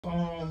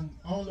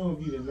I don't know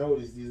if you done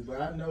noticed this,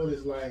 but I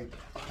noticed like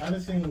I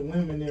done seen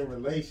women in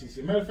relationships.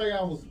 Matter of fact,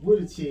 I was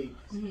with a chick.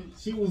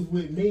 She was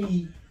with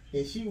me,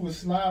 and she was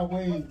slide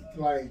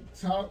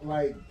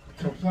like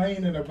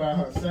complaining about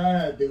her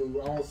side dude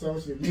on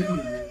social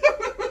media.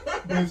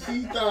 But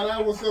she thought I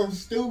was so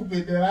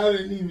stupid that I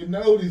didn't even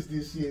notice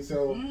this shit.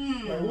 So,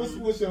 like,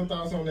 what's your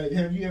thoughts on that?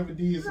 Have you ever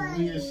did some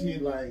weird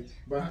shit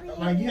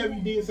have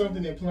you did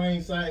something in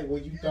plain sight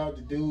where you thought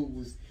the dude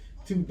was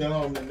too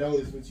dumb to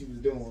notice what you was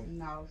doing?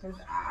 No, because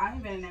I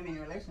ain't been in that many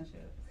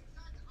relationships.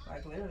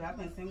 Like, literally, I've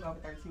been single over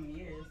 13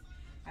 years.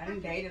 I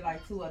done dated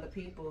like 2 other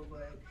people,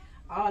 but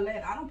all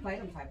that, I don't play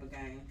them type of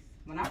games.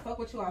 When I fuck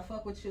with you, I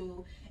fuck with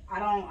you.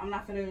 I'm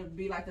not gonna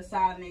be like the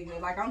side nigga.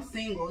 Like, I'm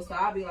single, so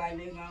I'll be like,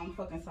 nigga, I'm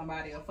fucking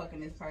somebody or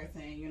fucking this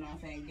person, you know what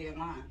I'm saying? Get in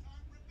line.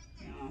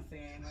 You know what I'm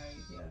saying? Like,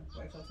 yeah,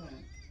 wait your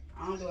turn.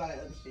 I don't do all that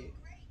other shit.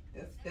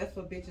 That's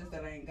for bitches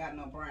that ain't got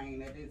no brain,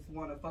 that just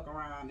wanna fuck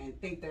around and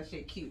think that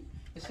shit cute.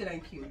 The shit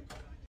ain't cute.